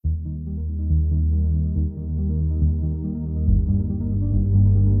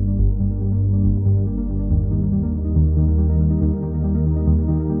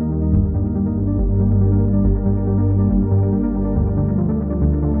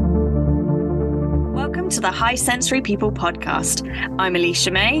to the High Sensory People podcast. I'm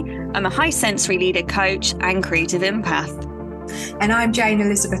Alicia May. I'm a high sensory leader, coach, and creative empath. And I'm Jane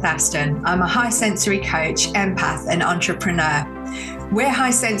Elizabeth Aston. I'm a high sensory coach, empath, and entrepreneur. We're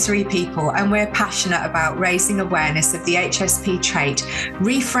high sensory people, and we're passionate about raising awareness of the HSP trait,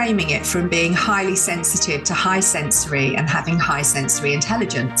 reframing it from being highly sensitive to high sensory and having high sensory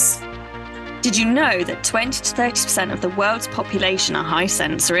intelligence. Did you know that 20 to 30% of the world's population are high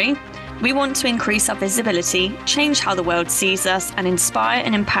sensory? We want to increase our visibility, change how the world sees us, and inspire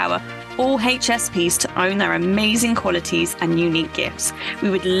and empower all HSPs to own their amazing qualities and unique gifts.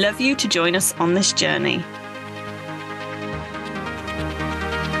 We would love you to join us on this journey.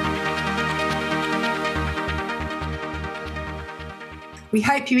 We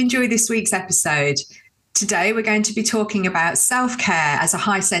hope you enjoy this week's episode. Today, we're going to be talking about self-care as a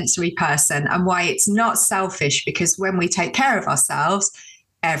high sensory person and why it's not selfish, because when we take care of ourselves,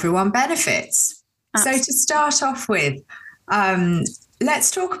 everyone benefits. So to start off with, let's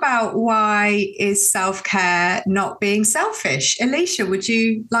talk about why is self-care not being selfish. Alicia, would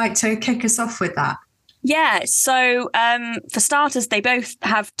you like to kick us off with that? Yeah, so for starters, they both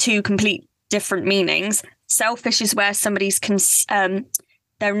have two complete different meanings. Selfish is where somebody's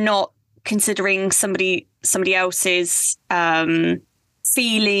they're not considering somebody else's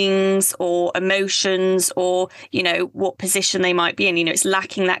feelings or emotions, or what position they might be in. It's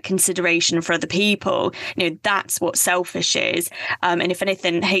lacking that consideration for other people. That's what selfish is. And if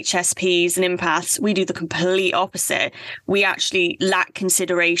anything, HSPs and empaths, we do the complete opposite. We actually lack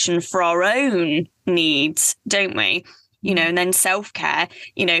consideration for our own needs, don't we? And then self-care,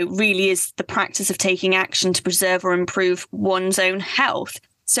 really is the practice of taking action to preserve or improve one's own health.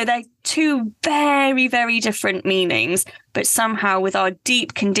 So they're two very, very different meanings, but somehow with our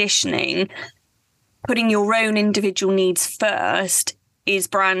deep conditioning, putting your own individual needs first is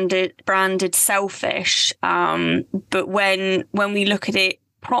branded selfish. But when we look at it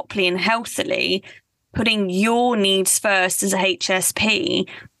properly and healthily, putting your needs first as a HSP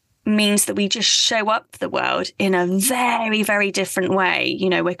means that we just show up for the world in a very, very different way.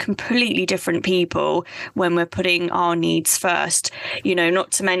 We're completely different people when we're putting our needs first,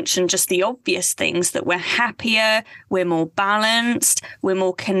 not to mention just the obvious things that we're happier, we're more balanced, we're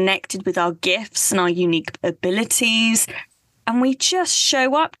more connected with our gifts and our unique abilities. And we just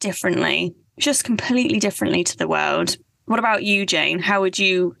show up differently, just completely differently to the world. What about you, Jane? How would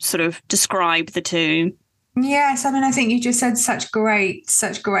you sort of describe the two? Yes, I think you just said such great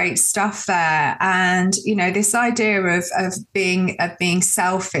stuff there, and this idea of being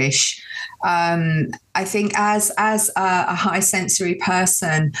selfish. I think as a high sensory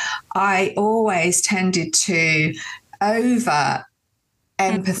person, I always tended to over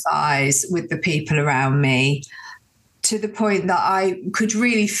empathize with the people around me, to the point that I could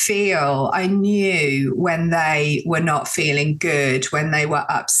really feel, I knew when they were not feeling good, when they were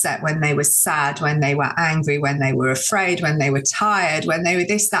upset, when they were sad, when they were angry, when they were afraid, when they were tired, when they were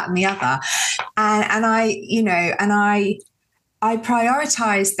this, that, and the other. And I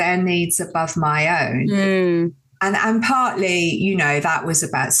prioritized their needs above my own. And partly, that was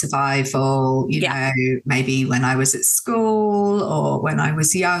about survival, maybe when I was at school or when I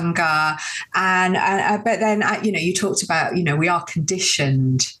was younger. But then, you talked about, we are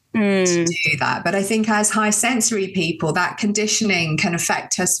conditioned to do that. But I think as high sensory people, that conditioning can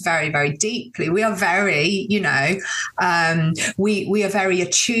affect us very, very deeply. We are very, we are very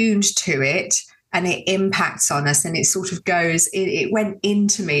attuned to it. And it impacts on us, and it sort of goes, it went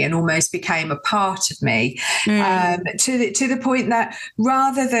into me and almost became a part of me, to the point that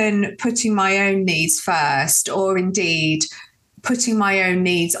rather than putting my own needs first, or indeed putting my own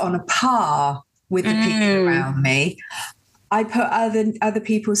needs on a par with the people around me, I put other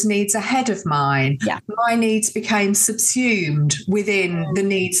people's needs ahead of mine. Yeah. My needs became subsumed within the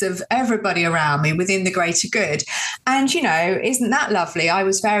needs of everybody around me, within the greater good. And, isn't that lovely? I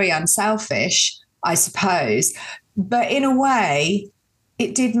was very unselfish, I suppose. But in a way,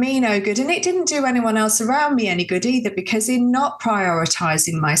 it did me no good. And it didn't do anyone else around me any good either, because in not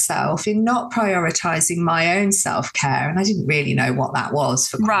prioritizing myself, in not prioritizing my own self-care, and I didn't really know what that was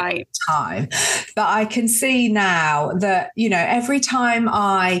for quite a time, but I can see now that, every time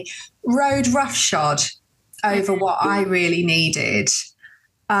I rode roughshod over what I really needed,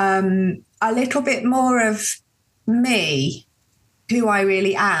 a little bit more of me, who I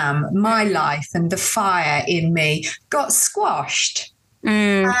really am, my life and the fire in me got squashed.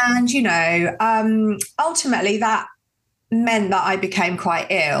 And, ultimately that meant that I became quite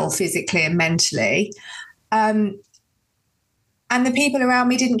ill physically and mentally. And the people around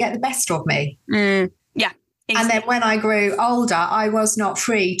me didn't get the best of me. Yeah. Exactly. And then when I grew older, I was not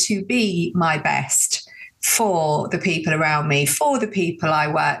free to be my best. for the people around me, for the people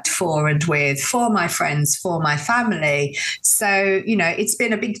I worked for and with, for my friends, for my family. So, you know, it's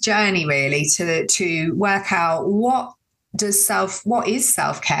been a big journey really to work out what is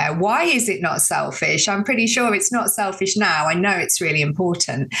self-care? Why is it not selfish? I'm pretty sure it's not selfish now. I know it's really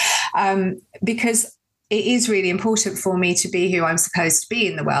important because it is really important for me to be who I'm supposed to be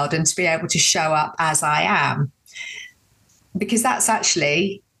in the world and to be able to show up as I am. Because that's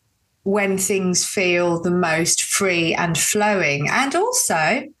actually when things feel the most free and flowing. And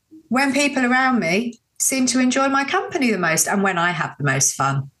also when people around me seem to enjoy my company the most and when I have the most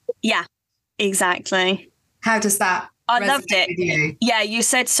fun. Yeah, exactly. How does that I loved it. with you? Yeah, you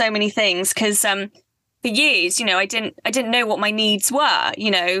said so many things because for years, you know, I didn't know what my needs were. You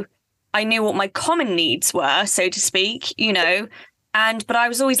know, I knew what my common needs were, so to speak, you know, but I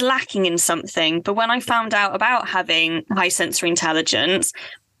was always lacking in something. But when I found out about having high sensory intelligence,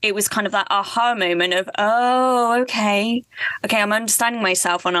 it was kind of that aha moment of, oh, okay, I'm understanding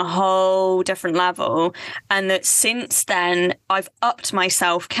myself on a whole different level. And that since then, I've upped my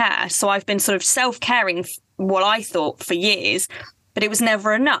self-care. So I've been sort of self-caring what I thought for years, but it was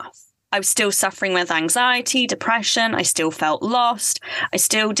never enough. I was still suffering with anxiety, depression. I still felt lost. I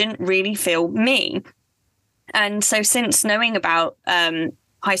still didn't really feel me. And so since knowing about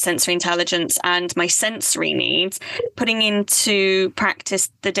high sensory intelligence and my sensory needs, putting into practice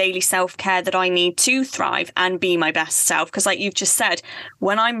the daily self-care that I need to thrive and be my best self. Because like you've just said,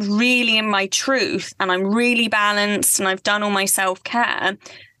 when I'm really in my truth and I'm really balanced and I've done all my self-care,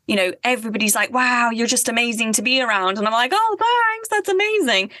 you know, everybody's like, wow, you're just amazing to be around. And I'm like, oh, thanks, that's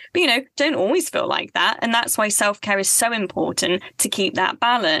amazing. But, you know, don't always feel like that. And that's why self-care is so important to keep that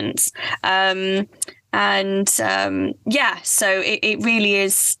balance. So it really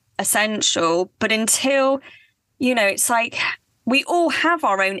is essential. But until, you know, it's like we all have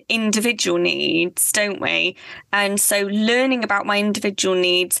our own individual needs, don't we? And so learning about my individual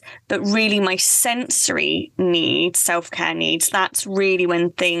needs, but really my sensory needs, self-care needs, that's really when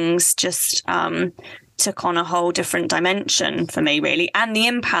things just took on a whole different dimension for me, really. And the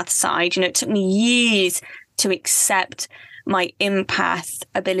empath side, you know, it took me years to accept my empath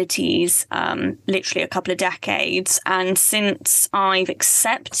abilities, literally a couple of decades. And since I've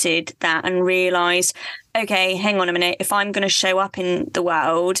accepted that and realized, okay, hang on a minute, if I'm going to show up in the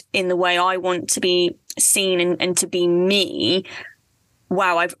world in the way I want to be seen and to be me,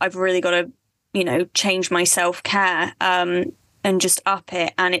 wow, I've really got to, you know, change my self-care and just up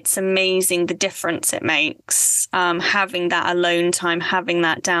it. And it's amazing the difference it makes, having that alone time, having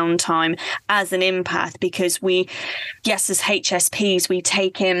that downtime as an empath, because as HSPs, we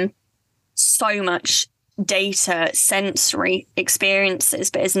take in so much data, sensory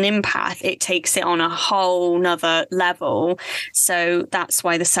experiences, but as an empath, it takes it on a whole nother level. So that's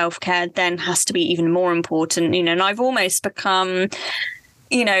why the self-care then has to be even more important, you know, and I've almost become,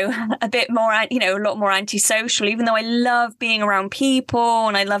 you know, a bit more, you know, a lot more antisocial, even though I love being around people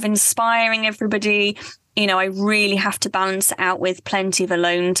and I love inspiring everybody. You know, I really have to balance it out with plenty of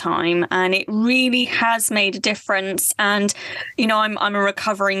alone time. And it really has made a difference. And, you know, I'm a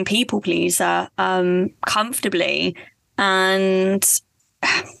recovering people pleaser, comfortably. And,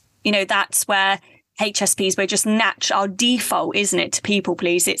 you know, that's where HSPs, we're just our default, isn't it, to people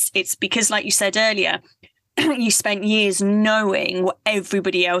please? It's because, like you said earlier, you spent years knowing what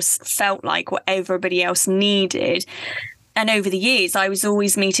everybody else felt like, what everybody else needed. And over the years, I was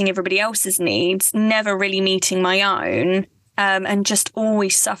always meeting everybody else's needs, never really meeting my own, and just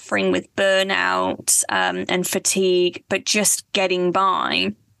always suffering with burnout and fatigue, but just getting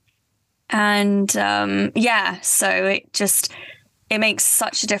by. And so it makes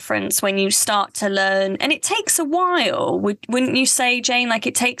such a difference when you start to learn. And it takes a while, wouldn't you say, Jane? Like,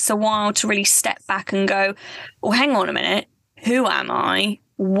 it takes a while to really step back and go, well, hang on a minute. Who am I?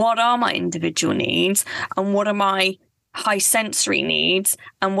 What are my individual needs? And what are my high sensory needs?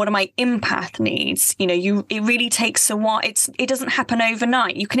 And what are my empath needs? You know, it really takes a while. It doesn't happen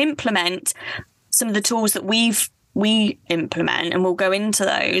overnight. You can implement some of the tools that we implement, and we'll go into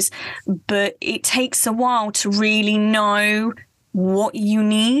those, but it takes a while to really know what you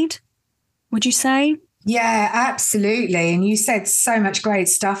need, would you say? Yeah, absolutely. And you said so much great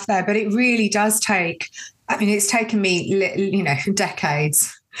stuff there, but it really does take, I mean, it's taken me, you know,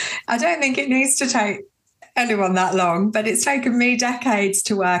 decades. I don't think it needs to take anyone that long, but it's taken me decades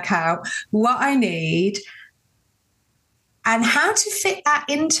to work out what I need and how to fit that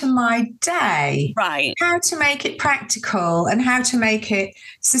into my day. Right. How to make it practical and how to make it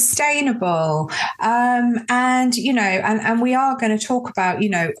sustainable. And, you know, and we are going to talk about, you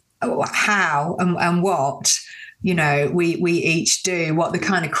know, how and what. we each do, what the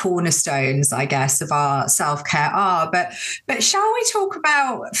kind of cornerstones, I guess, of our self-care are. But shall we talk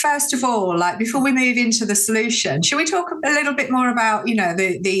about, first of all, like before we move into the solution, shall we talk a little bit more about,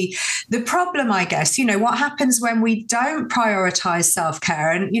 the problem, I guess, what happens when we don't prioritize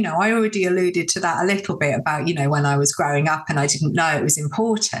self-care? And, I already alluded to that a little bit about, when I was growing up and I didn't know it was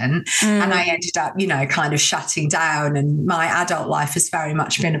important, and I ended up, kind of shutting down. And my adult life has very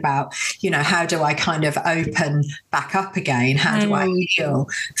much been about, how do I kind of open back up again? How do I heal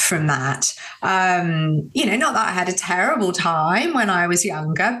from that? Not that I had a terrible time when I was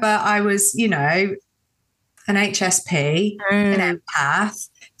younger, but I was, an HSP, an empath.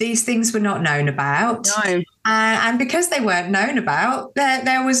 These things were not known about. No. And because they weren't known about,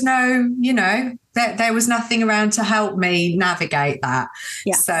 there was no, there was nothing around to help me navigate that.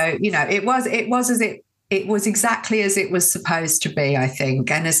 Yeah. So, it was exactly as it was supposed to be, I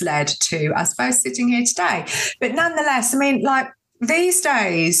think, and has led to, I suppose, sitting here today. But nonetheless, I mean, like these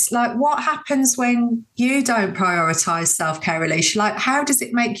days, like what happens when you don't prioritize self-care, Alicia? Like, how does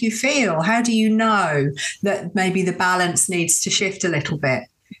it make you feel? How do you know that maybe the balance needs to shift a little bit?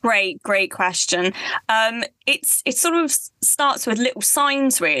 Great question. It sort of starts with little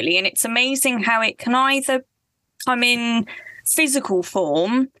signs, really, and it's amazing how it can either come in physical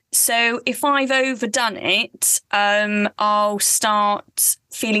form. So if I've overdone it, I'll start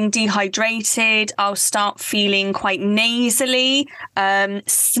feeling dehydrated. I'll start feeling quite nasally,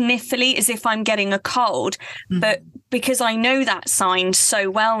 sniffly, as if I'm getting a cold. Mm-hmm. But because I know that sign so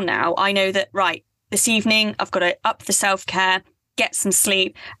well now, I know that, right, this evening I've got to up the self-care, get some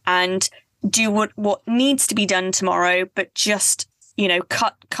sleep, and do what needs to be done tomorrow, but just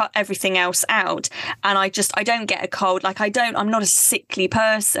cut everything else out. And I don't get a cold. Like I'm not a sickly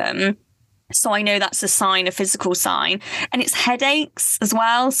person. So I know that's a physical sign. And it's headaches as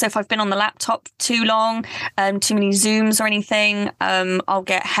well. So if I've been on the laptop too long, too many Zooms or anything, I'll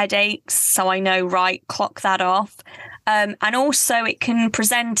get headaches. So I know, right, clock that off. And also it can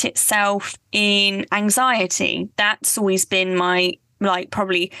present itself in anxiety. That's always been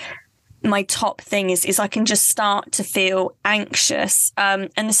probably my top thing is I can just start to feel anxious. And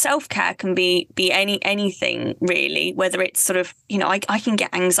the self-care can be anything really, whether it's sort of, I can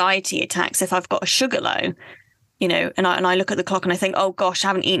get anxiety attacks if I've got a sugar low, and I look at the clock and I think, oh gosh, I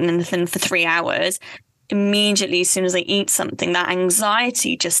haven't eaten anything for 3 hours. Immediately, as soon as I eat something, that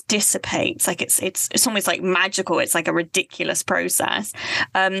anxiety just dissipates. Like it's almost like magical. It's like a ridiculous process.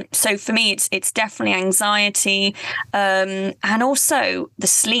 So for me, it's definitely anxiety, and also the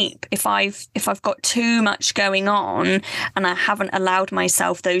sleep. If I've got too much going on and I haven't allowed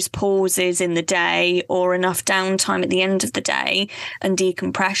myself those pauses in the day or enough downtime at the end of the day and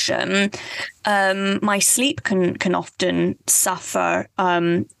decompression, my sleep can often suffer.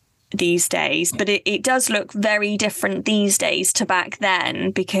 These days, but it does look very different these days to back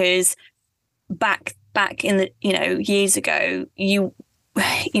then, because back in the years ago, we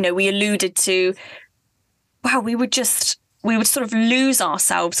alluded to, wow, we would sort of lose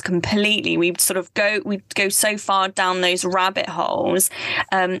ourselves completely. We'd go so far down those rabbit holes,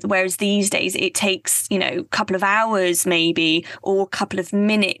 whereas these days it takes a couple of hours maybe, or a couple of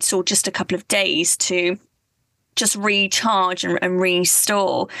minutes, or just a couple of days to just recharge and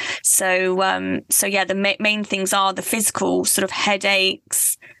restore. So yeah, the main things are the physical sort of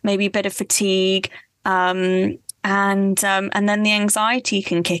headaches, maybe a bit of fatigue, and then the anxiety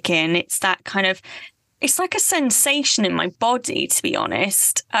can kick in. It's that kind of, it's like a sensation in my body, to be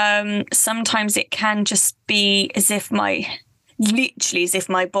honest. Sometimes it can just be as if my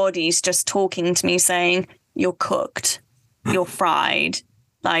body's just talking to me saying, you're cooked, you're fried,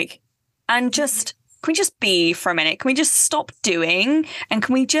 and just, can we just be for a minute? Can we just stop doing? And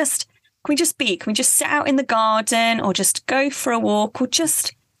can we just be? Can we just sit out in the garden, or just go for a walk, or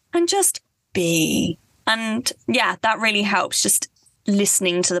just be? And yeah, that really helps. Just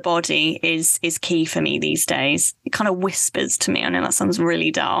listening to the body is key for me these days. It kind of whispers to me. I know that sounds really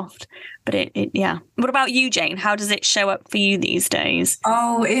daft, but it yeah. What about you, Jane? How does it show up for you these days?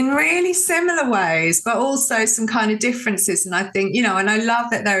 Oh, in really similar ways, but also some kind of differences. And I think, and I love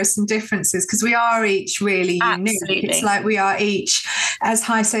that there are some differences, because we are each really unique. Absolutely. It's like we are each, as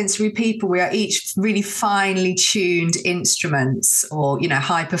high sensory people, we are each really finely tuned instruments, or,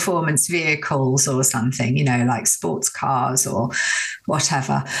 high performance vehicles or something, like sports cars or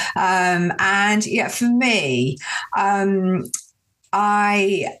whatever. And yeah, for me,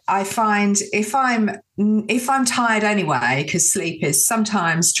 I find if I'm tired anyway, because sleep is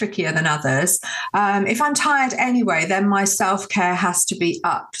sometimes trickier than others, if I'm tired anyway, then my self-care has to be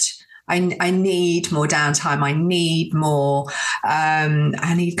upped. I need more downtime. I need more,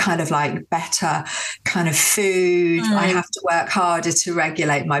 I need kind of like better kind of food. I have to work harder to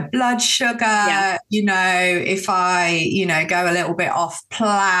regulate my blood sugar. Yeah. You know, if I, you know, go a little bit off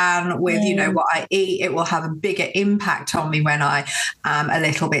plan with, you know, what I eat, it will have a bigger impact on me when I am a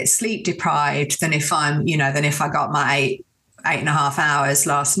little bit sleep deprived than if I'm, you know, than if I got my 8.5 hours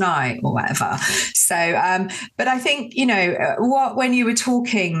last night or whatever. So, but I think, you know, what, when you were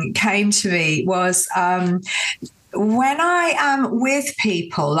talking came to me was, when I am with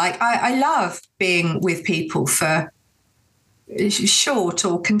people, like I love being with people for short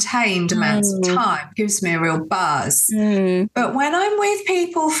or contained amounts of time, gives me a real buzz. But when I'm with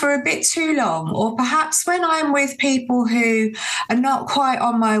people for a bit too long, or perhaps when I'm with people who are not quite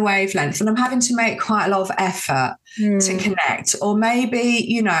on my wavelength and I'm having to make quite a lot of effort to connect, or maybe,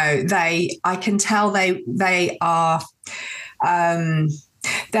 you know, I can tell they are,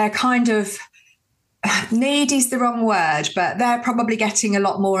 they're kind of, need is the wrong word, but they're probably getting a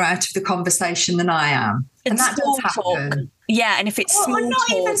lot more out of the conversation than I am. And that does happen. Talk. Yeah, and if it's small not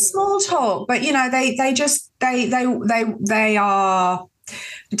talk. even small talk, but you know, they are.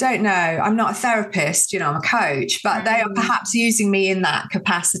 I don't know. I'm not a therapist, you know, I'm a coach, but they are perhaps using me in that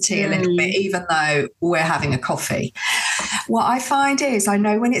capacity a little bit, even though we're having a coffee. What I find is I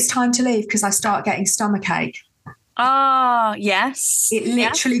know when it's time to leave because I start getting stomachache. Ah, yes. It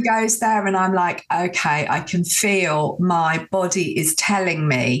literally goes there, and I'm like, okay, I can feel my body is telling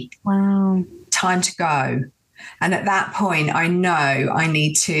me, wow, time to go. And at that point, I know I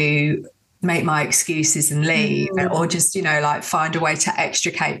need to make my excuses and leave, or just, you know, like find a way to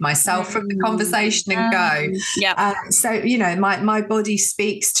extricate myself from the conversation and go. So, you know, my body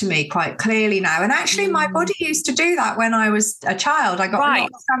speaks to me quite clearly now. And actually, my body used to do that when I was a child. I got a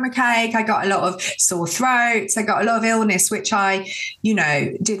lot of stomachache, I got a lot of sore throats, I got a lot of illness, which I, you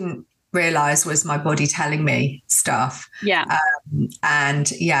know, didn't realize was my body telling me stuff. So, you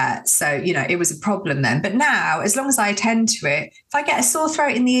know, it was a problem then. But now, as long as I attend to it, if I get a sore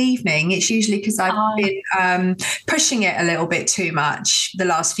throat in the evening, it's usually because I've been pushing it a little bit too much the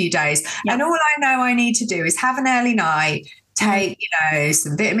last few days. And all I know I need to do is have an early night, take, you know,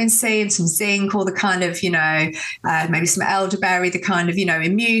 some vitamin C and some zinc, all the kind of, you know, maybe some elderberry, the kind of, you know,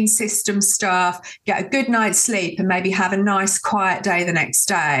 immune system stuff, get a good night's sleep, and maybe have a nice quiet day the next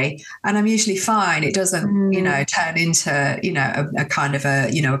day. And I'm usually fine. It doesn't, you know, turn into, you know, a kind of a,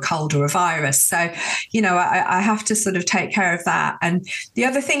 you know, a cold or a virus. So, you know, I have to sort of take care of that. And the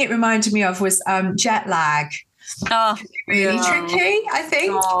other thing it reminded me of was jet lag. Really tricky, I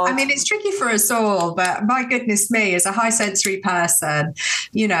think. I mean, it's tricky for us all, but my goodness me, as a high sensory person,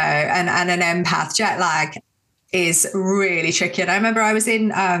 you know, and an empath, jet lag is really tricky. And I remember I was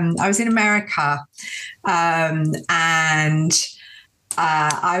in America, and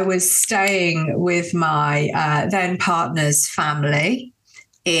I was staying with my then partner's family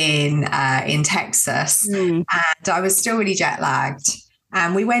in Texas, and I was still really jet lagged.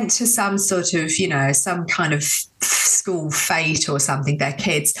 And we went to some sort of, you know, some kind of school fete or something, their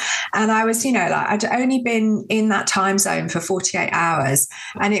kids. And I was, you know, like I'd only been in that time zone for 48 hours.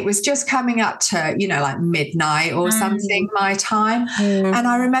 And it was just coming up to, you know, like midnight or something, my time. And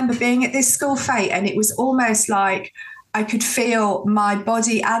I remember being at this school fete, and it was almost like I could feel my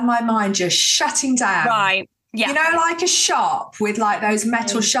body and my mind just shutting down. Right. Yeah. You know, like a shop with like those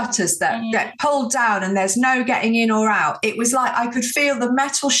metal shutters that get pulled down and there's no getting in or out. It was like I could feel the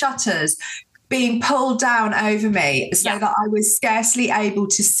metal shutters being pulled down over me, so that I was scarcely able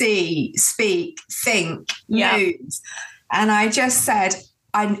to see, speak, think, move. And I just said,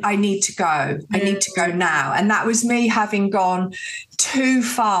 I need to go. I need to go now. And that was me having gone too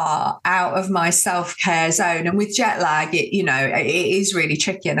far out of my self-care zone. And with jet lag, it, you know, it is really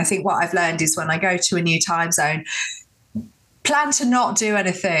tricky. And I think what I've learned is when I go to a new time zone, plan to not do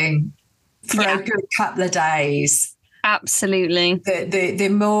anything for a good couple of days. Absolutely. The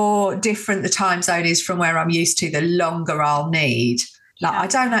more different the time zone is from where I'm used to, the longer I'll need. Like I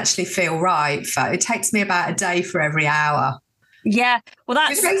don't actually feel right. It takes me about a day for every hour. Yeah, well,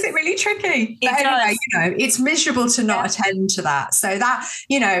 which makes it really tricky. But anyway, you know, it's miserable to not attend to that. So that,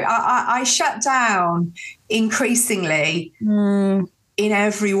 you know, I shut down increasingly in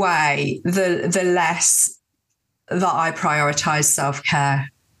every way. The less that I prioritize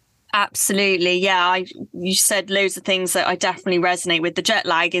self-care. Absolutely, yeah. You said loads of things that I definitely resonate with. The jet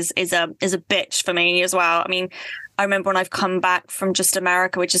lag is a bitch for me as well. I mean, I remember when I've come back from just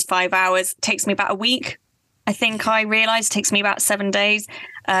America, which is 5 hours, it takes me about a week. I think I realized it takes me about 7 days.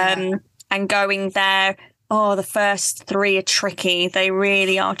 And going there, the first 3 are tricky. They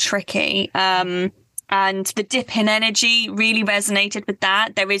really are tricky. And the dip in energy really resonated with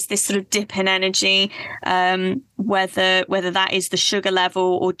that. There is this sort of dip in energy, whether that is the sugar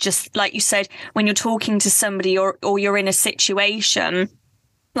level or just, like you said, when you're talking to somebody or you're in a situation,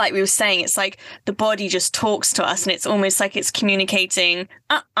 like we were saying, it's like the body just talks to us and it's almost like it's communicating,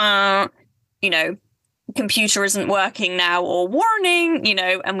 computer isn't working now, or warning,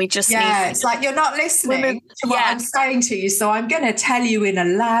 and we just it's like you're not listening to what I'm saying to you, so I'm going to tell you in a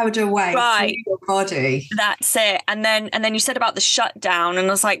louder way through your body. That's it. And then you said about the shutdown, and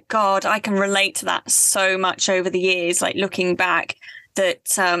I was like, God, I can relate to that so much over the years, like looking back,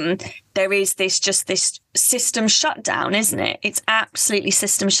 that there is this system shutdown, isn't it? It's absolutely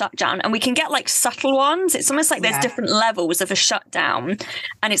system shutdown. And we can get like subtle ones. It's almost like there's different levels of a shutdown.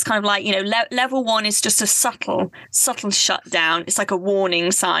 And it's kind of like, level 1 is just a subtle shutdown. It's like a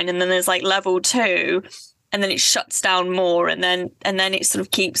warning sign. And then there's like level 2, and then it shuts down more, and then it sort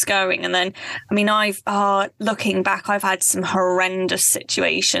of keeps going. And then, I mean, looking back, I've had some horrendous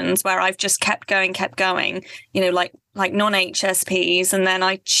situations where I've just kept going, like non-HSPs, and then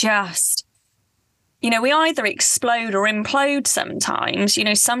I just, we either explode or implode sometimes.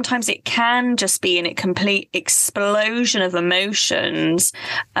 Sometimes it can just be in a complete explosion of emotions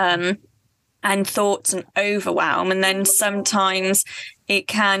and thoughts and overwhelm. And then sometimes it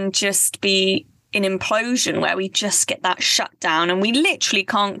can just be an implosion where we just get that shutdown and we literally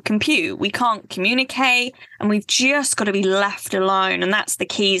can't compute, we can't communicate, and we've just got to be left alone. And that's the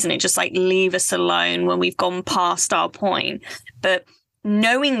key, isn't it? Just like leave us alone when we've gone past our point. But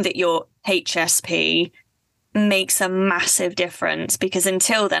knowing that you're HSP makes a massive difference, because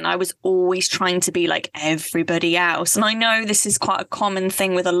until then I was always trying to be like everybody else. And I know this is quite a common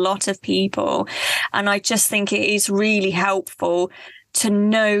thing with a lot of people, and I just think it is really helpful to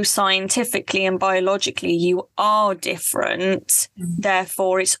know scientifically and biologically you are different.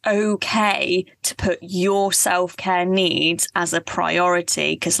 Therefore, it's okay to put your self-care needs as a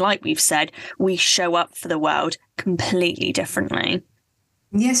priority, because like we've said, we show up for the world completely differently.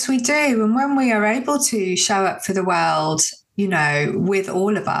 Yes, we do. And when we are able to show up for the world, with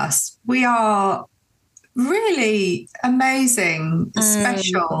all of us, we are really amazing,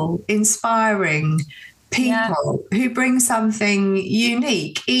 special, inspiring people who bring something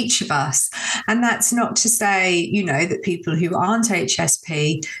unique, each of us. And that's not to say, that people who aren't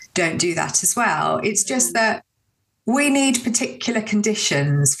HSP don't do that as well. It's just that we need particular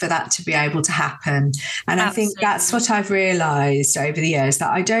conditions for that to be able to happen. And Absolutely. I think that's what I've realized over the years,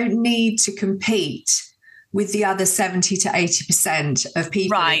 that I don't need to compete with the other 70 to 80% of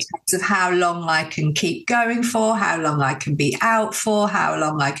people in terms of how long I can keep going for, how long I can be out for, how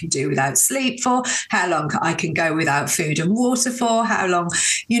long I can do without sleep for, how long I can go without food and water for, how long,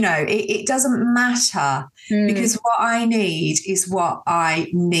 it doesn't matter, because what I need is what I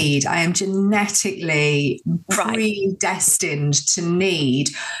need. I am genetically predestined to need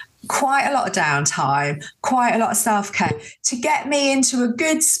quite a lot of downtime, quite a lot of self-care to get me into a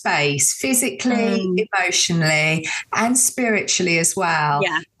good space physically, emotionally, and spiritually as well.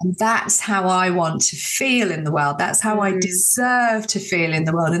 Yeah. And that's how I want to feel in the world. That's how I deserve to feel in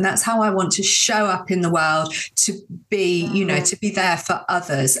the world. And that's how I want to show up in the world, to be, to be there for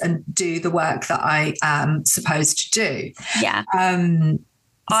others and do the work that I am supposed to do. Yeah.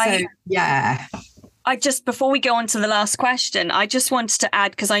 I just, before we go on to the last question, I just wanted to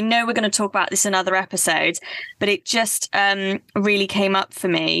add, because I know we're going to talk about this in other episodes, but it just really came up for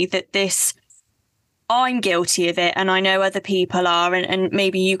me that I'm guilty of it, and I know other people are, and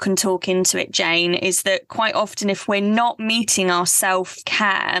maybe you can talk into it, Jane, is that quite often if we're not meeting our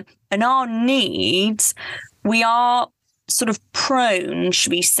self-care and our needs, we are sort of prone,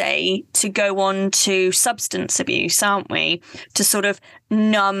 should we say, to go on to substance abuse, aren't we? To sort of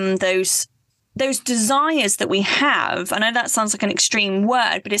numb those desires that we have. I know that sounds like an extreme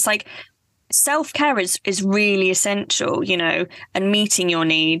word, but it's like self-care is really essential, and meeting your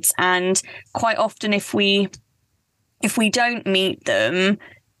needs. And quite often if we don't meet them,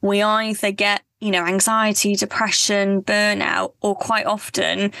 we either get, anxiety, depression, burnout, or quite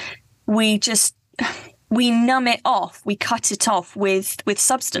often we numb it off, we cut it off with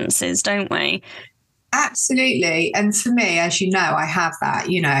substances, don't we? Absolutely. And for me, as you know, I have that,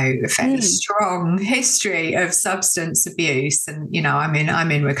 a fairly strong history of substance abuse. And,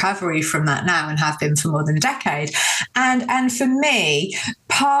 I'm in recovery from that now, and have been for more than a decade. And for me,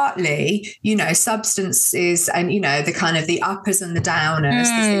 partly, substances and, the kind of the uppers and the downers,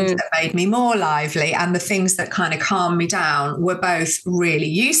 the things that made me more lively and the things that kind of calmed me down were both really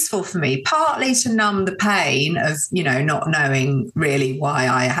useful for me, partly to numb the pain of, not knowing really why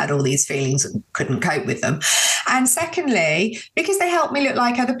I had all these feelings and couldn't cope with them. And secondly, because they help me look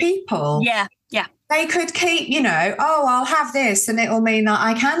like other people. Yeah. they could keep, oh, I'll have this and it'll mean that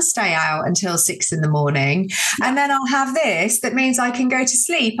I can stay out until 6 a.m. And then I'll have this that means I can go to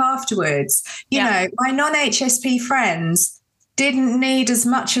sleep afterwards. My non-HSP friends didn't need as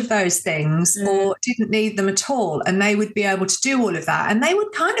much of those things or didn't need them at all. And they would be able to do all of that. And they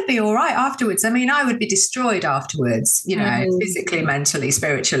would kind of be all right afterwards. I mean, I would be destroyed afterwards, physically, mentally,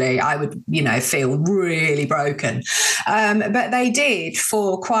 spiritually. I would, feel really broken. But they did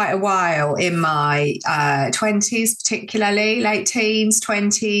for quite a while in my 20s, particularly late teens,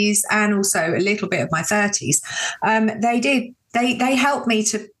 20s, and also a little bit of my 30s. They helped me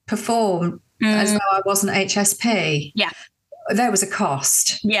to perform as though I wasn't HSP. Yeah. There was a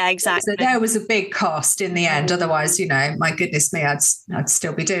cost. Yeah, exactly. So there was a big cost in the end. Otherwise, my goodness me, I'd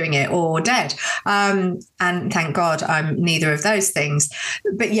still be doing it or dead. And thank God I'm neither of those things.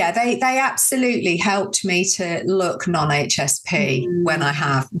 But yeah, they absolutely helped me to look non-HSP when I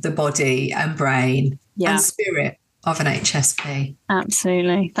have the body and brain and spirit of an HSP.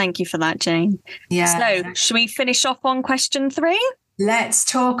 Absolutely. Thank you for that, Jane. Yeah. So should we finish off on question 3? Let's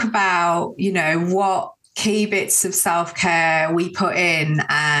talk about, what key bits of self-care we put in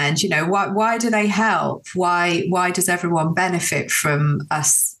and why do they help, why does everyone benefit from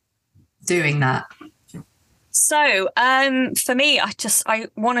us doing that? So for me, I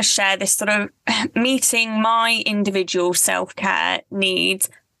want to share this sort of meeting my individual self-care needs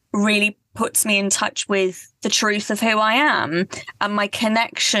really puts me in touch with the truth of who I am and my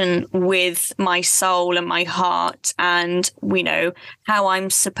connection with my soul and my heart and how I'm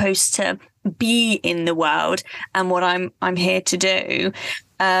supposed to be in the world and what I'm here to do.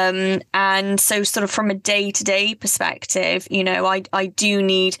 And so sort of from a day-to-day perspective, I do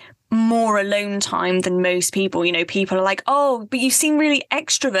need more alone time than most people. People are like, oh, but you seem really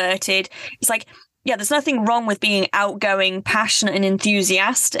extroverted. It's like, yeah, there's nothing wrong with being outgoing, passionate and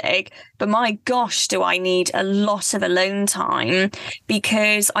enthusiastic, but my gosh, do I need a lot of alone time,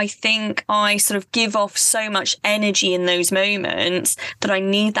 because I think I sort of give off so much energy in those moments that I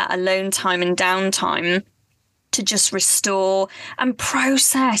need that alone time and downtime to just restore and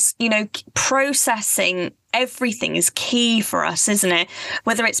process. Processing everything is key for us, isn't it?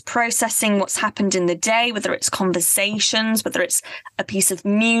 Whether it's processing what's happened in the day, whether it's conversations, whether it's a piece of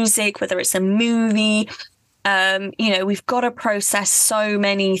music, whether it's a movie, we've got to process so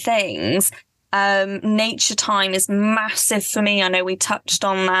many things. Nature time is massive for me. I know we touched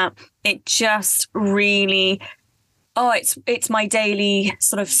on that. It just really, it's my daily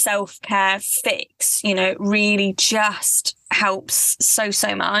sort of self-care fix, really just helps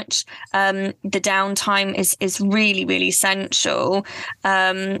so much. The downtime is really, really essential.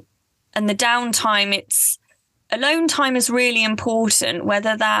 And the downtime, alone time is really important,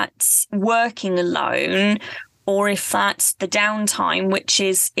 whether that's working alone or if that's the downtime, which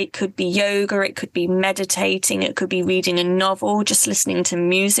is, it could be yoga, it could be meditating, it could be reading a novel, just listening to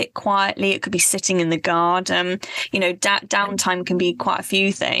music quietly, it could be sitting in the garden. Downtime can be quite a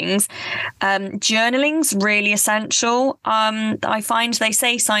few things. Journaling's really essential. I find they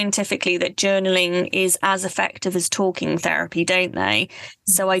say scientifically that journaling is as effective as talking therapy, don't they?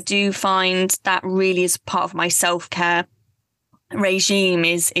 So I do find that really is part of my self-care regime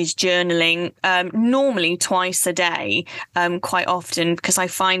is journaling, normally twice a day, quite often, because I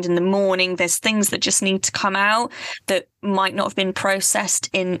find in the morning there's things that just need to come out that might not have been processed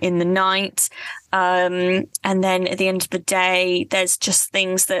in the night, and then at the end of the day there's just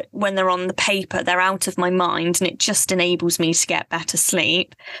things that when they're on the paper they're out of my mind, and it just enables me to get better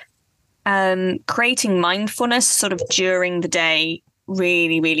sleep. Creating mindfulness sort of during the day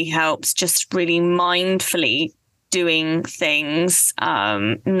really helps, just really mindfully doing things,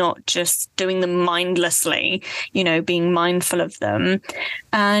 not just doing them mindlessly, being mindful of them.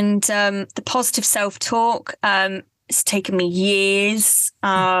 And the positive self-talk, it's taken me years,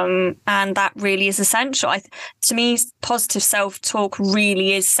 and that really is essential. To me, positive self-talk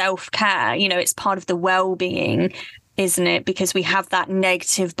really is self-care. It's part of the well-being, isn't it? Because we have that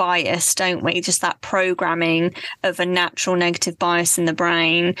negative bias, don't we? Just that programming of a natural negative bias in the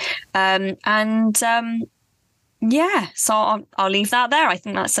brain. Yeah, so I'll leave that there. I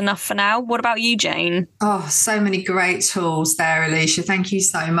think that's enough for now. What about you, Jane? Oh, so many great tools there, Alicia. Thank you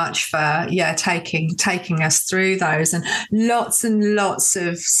so much for taking us through those, and lots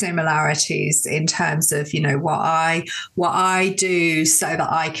of similarities in terms of what I do so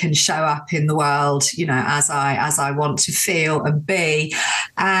that I can show up in the world as I want to feel and be.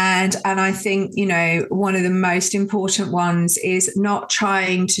 And I think one of the most important ones is not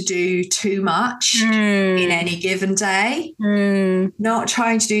trying to do too much in any given given day, not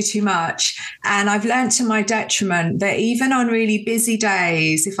trying to do too much. And I've learned to my detriment that even on really busy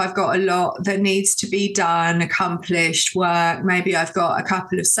days, if I've got a lot that needs to be done, accomplished work, maybe I've got a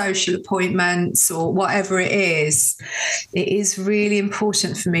couple of social appointments or whatever it is really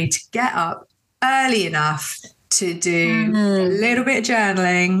important for me to get up early enough to do a little bit of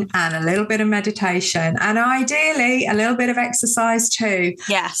journaling and a little bit of meditation, and ideally a little bit of exercise too.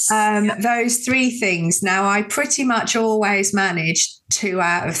 Yes. Those three things. Now, I pretty much always manage 2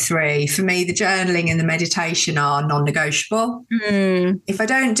 out of 3. For me, the journaling and the meditation are non-negotiable. If I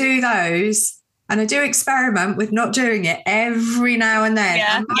don't do those, and I do experiment with not doing it every now and then,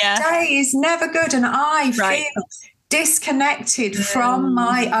 and my day is never good, and I feel disconnected from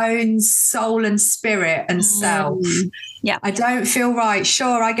my own soul and spirit and self. Yeah, I don't feel right.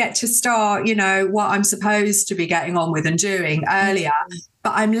 Sure, I get to start, what I'm supposed to be getting on with and doing earlier,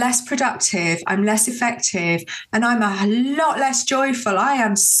 but I'm less productive, I'm less effective, and I'm a lot less joyful. I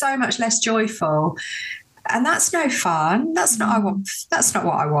am so much less joyful. And that's no fun. That's not what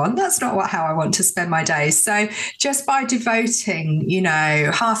I want. That's not how I want to spend my days. So just by devoting,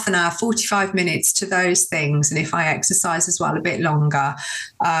 half an hour, 45 minutes to those things, and if I exercise as well a bit longer,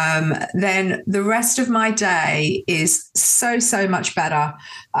 then the rest of my day is so much better.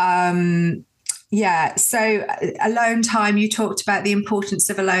 So alone time, you talked about the importance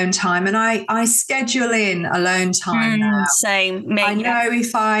of alone time, and I schedule in alone time now. Same. I know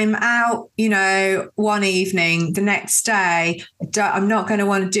if I'm out, one evening, the next day, I'm not going to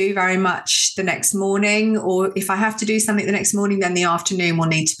want to do very much the next morning, or if I have to do something the next morning, then the afternoon will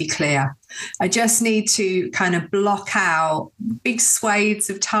need to be clear. I just need to kind of block out big swathes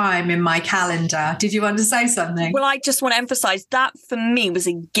of time in my calendar. Did you want to say something? Well, I just want to emphasize that for me was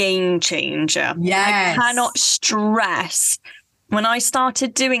a game changer. Yes. I cannot stress when I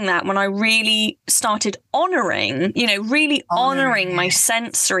started doing that, when I really started honoring my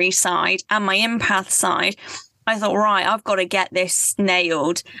sensory side and my empath side, I thought, right, I've got to get this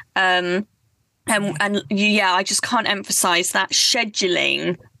nailed. I just can't emphasize that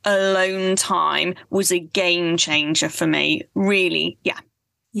scheduling alone time was a game changer for me. Really. Yeah.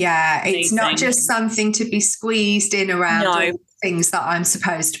 It's not just something to be squeezed in around all things that I'm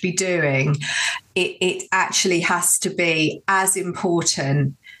supposed to be doing. It actually has to be as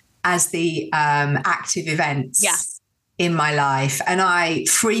important as the active events in my life. And I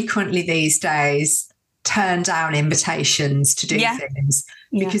frequently these days turn down invitations to do things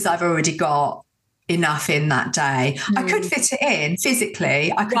because I've already got enough in that day. I could fit it in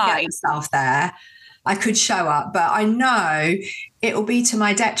physically. I could get myself there. I could show up, but I know it will be to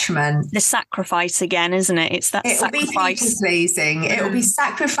my detriment. The sacrifice again, isn't it? It's that sacrifice. It will be people pleasing. It will be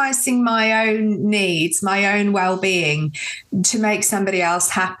sacrificing my own needs, my own well-being to make somebody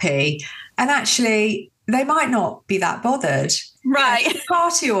else happy. And actually, they might not be that bothered. Right. If it's a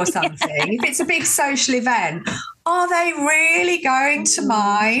party or something, if it's a big social event, are they really going to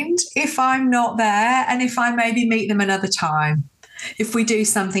mind if I'm not there and if I maybe meet them another time, if we do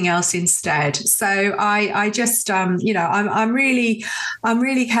something else instead? So I just, I'm really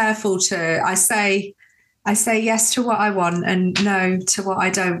careful to, I say yes to what I want and no to what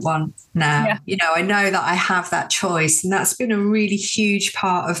I don't want now. I know that I have that choice, and that's been a really huge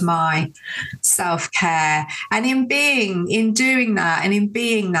part of my self-care. And in doing that and in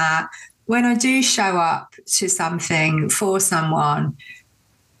being that, when I do show up to something for someone,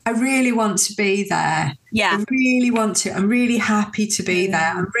 I really want to be there. Yeah. I really want to. I'm really happy to be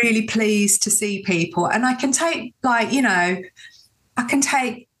there. I'm really pleased to see people. And I can take I can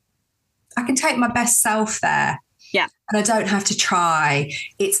take my best self there. Yeah. And I don't have to try.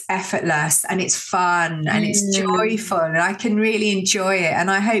 It's effortless and it's fun and it's joyful, and I can really enjoy it. And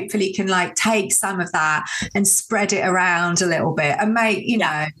I hopefully can take some of that and spread it around a little bit and make,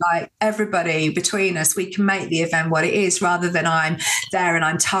 everybody between us, we can make the event what it is, rather than I'm there and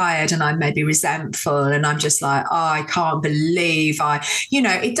I'm tired and I'm maybe resentful and I'm just like, oh, I can't believe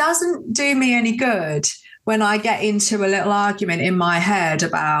it doesn't do me any good when I get into a little argument in my head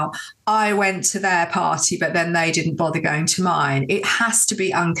about I went to their party, but then they didn't bother going to mine. It has to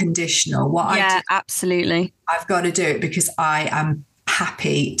be unconditional. Absolutely. I've got to do it because I am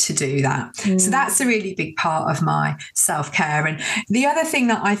happy to do that. So that's a really big part of my self-care. And the other thing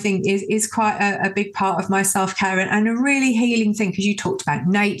that I think is quite a big part of my self-care and a really healing thing, because you talked about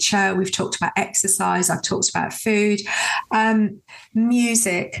nature, we've talked about exercise, I've talked about food,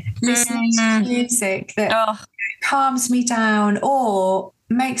 music, listening to music that calms me down or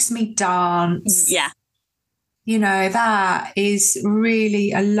makes me dance. Yeah. That is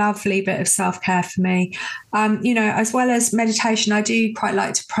really a lovely bit of self-care for me. As well as meditation, I do quite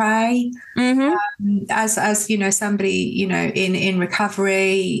like to pray. Mm-hmm. As somebody, in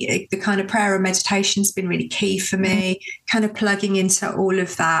recovery, the kind of prayer and meditation has been really key for me, kind of plugging into all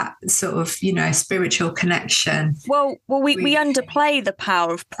of that sort of, spiritual connection. Well, we underplay the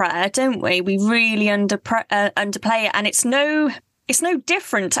power of prayer, don't we? We really underplay it, and it's no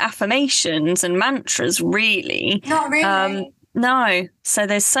different to affirmations and mantras, really. Not really. No. So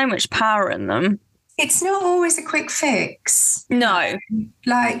there's so much power in them. It's not always a quick fix. No.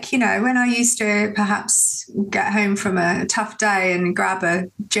 Like, when I used to perhaps get home from a tough day and grab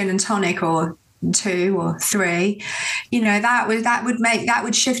a gin and tonic or 2 or 3, that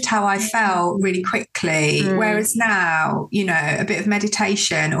would shift how I felt really quickly. Whereas now, a bit of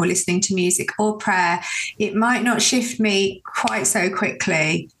meditation or listening to music or prayer, it might not shift me quite so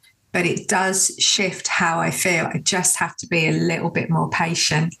quickly, but it does shift how I feel. I just have to be a little bit more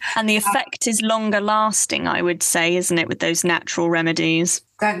patient. And the effect is longer lasting, I would say, isn't it, with those natural remedies?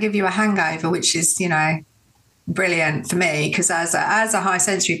 Don't give you a hangover, which is, brilliant for me, because as a high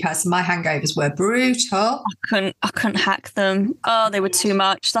sensory person, my hangovers were brutal. I couldn't hack them. Oh, they were too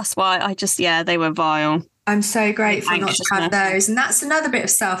much. That's why they were vile. I'm so grateful not to have those. And that's another bit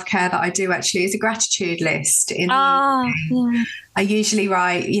of self-care that I do, actually, is a gratitude list. I usually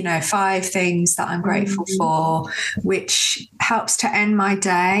write, 5 things that I'm grateful for, which helps to end my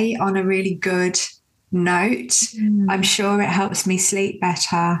day on a really good note. I'm sure it helps me sleep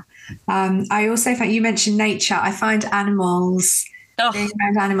better. I also find, you mentioned nature. I find animals, being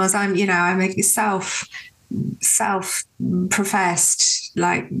around animals, I'm a self-professed,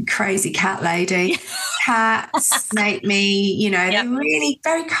 like, crazy cat lady. Cats make me, they're really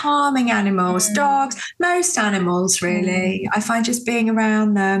very calming animals. Dogs, most animals, really. I find just being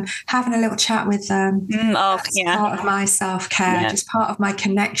around them, having a little chat with them, that's part of my self-care, just part of my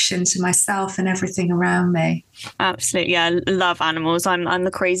connection to myself and everything around me. Absolutely, I love animals. I'm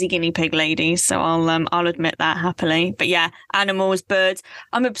the crazy guinea pig lady, so I'll admit that happily. But animals, birds.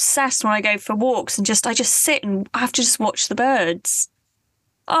 I'm obsessed when I go for walks and I just sit and I have to just watch the birds.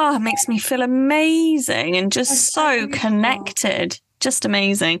 Oh, it makes me feel amazing and just so connected. Just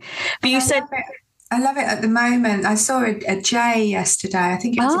amazing. But you said... I love it at the moment. I saw a jay yesterday. I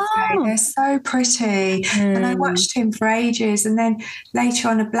think it was a jay. They're so pretty. And I watched him for ages. And then later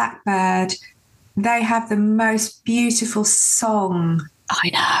on, a blackbird. They have the most beautiful song. I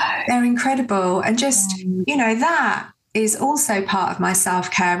know. They're incredible. And just, that is also part of my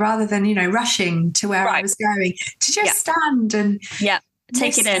self-care, rather than, rushing to where I was going, to just stand and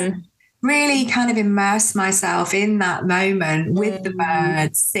take it in. Really kind of immerse myself in that moment with the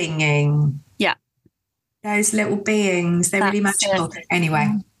birds singing. Yeah. Those little beings, they're really magical. Anyway.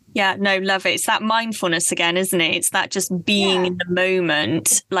 Yeah, no, love it. It's that mindfulness again, isn't it? It's that just being in the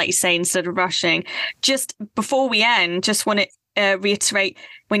moment, like you say, instead of rushing. Just before we end, just want to reiterate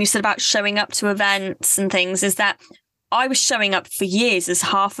when you said about showing up to events and things, is that I was showing up for years as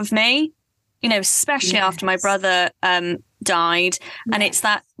half of me, especially after my brother died. And it's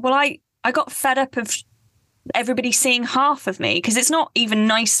that, I got fed up of everybody seeing half of me, because it's not even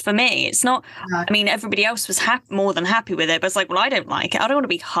nice for me. It's not, I mean, everybody else was more than happy with it, but it's like, I don't like it. I don't want to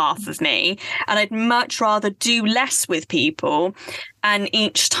be half of me. And I'd much rather do less with people and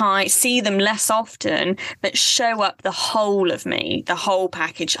each time see them less often, but show up the whole of me, the whole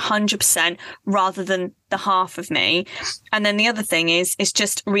package, 100%, rather than the half of me. And then the other thing is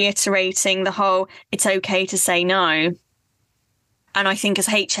just reiterating the whole, it's okay to say no. And I think as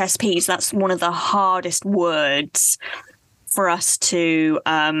HSPs, that's one of the hardest words for us to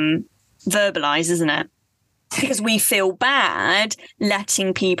verbalize, isn't it? Because we feel bad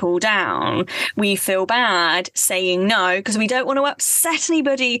letting people down. We feel bad saying no because we don't want to upset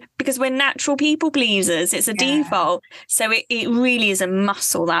anybody, because we're natural people pleasers. It's a default. So it really is a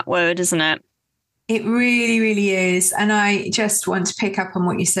muscle, that word, isn't it? It really, really is. And I just want to pick up on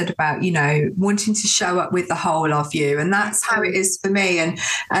what you said about, wanting to show up with the whole of you. And that's how it is for me. And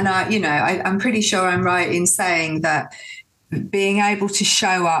I'm pretty sure I'm right in saying that being able to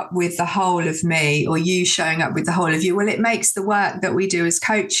show up with the whole of me, or you showing up with the whole of you, well, it makes the work that we do as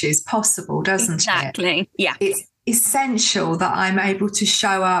coaches possible, doesn't it? Exactly. Yeah. It's essential that I'm able to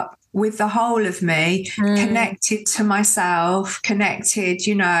show up with the whole of me, connected to myself, connected,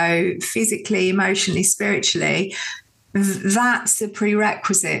 physically, emotionally, spiritually. That's a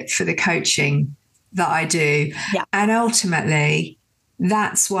prerequisite for the coaching that I do. Yeah. And ultimately,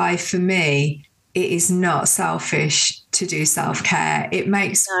 that's why for me, it is not selfish to do self-care. It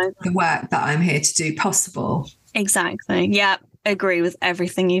makes the work that I'm here to do possible. Exactly. Yeah. Agree with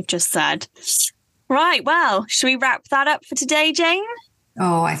everything you've just said. Right. Well, should we wrap that up for today, Jane?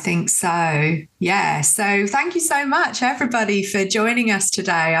 Oh, I think so. Yeah. So thank you so much, everybody, for joining us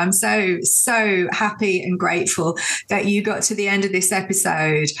today. I'm so happy and grateful that you got to the end of this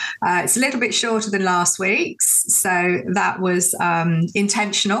episode. It's a little bit shorter than last week's, so that was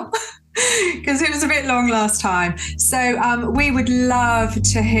intentional. Because it was a bit long last time. So we would love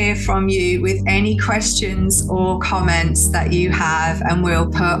to hear from you with any questions or comments that you have, and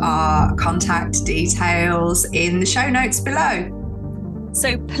we'll put our contact details in the show notes below.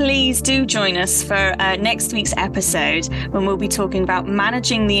 So please do join us for next week's episode, when we'll be talking about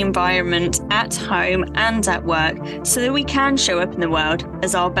managing the environment at home and at work so that we can show up in the world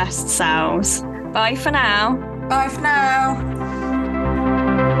as our best selves. Bye for now. Bye for now.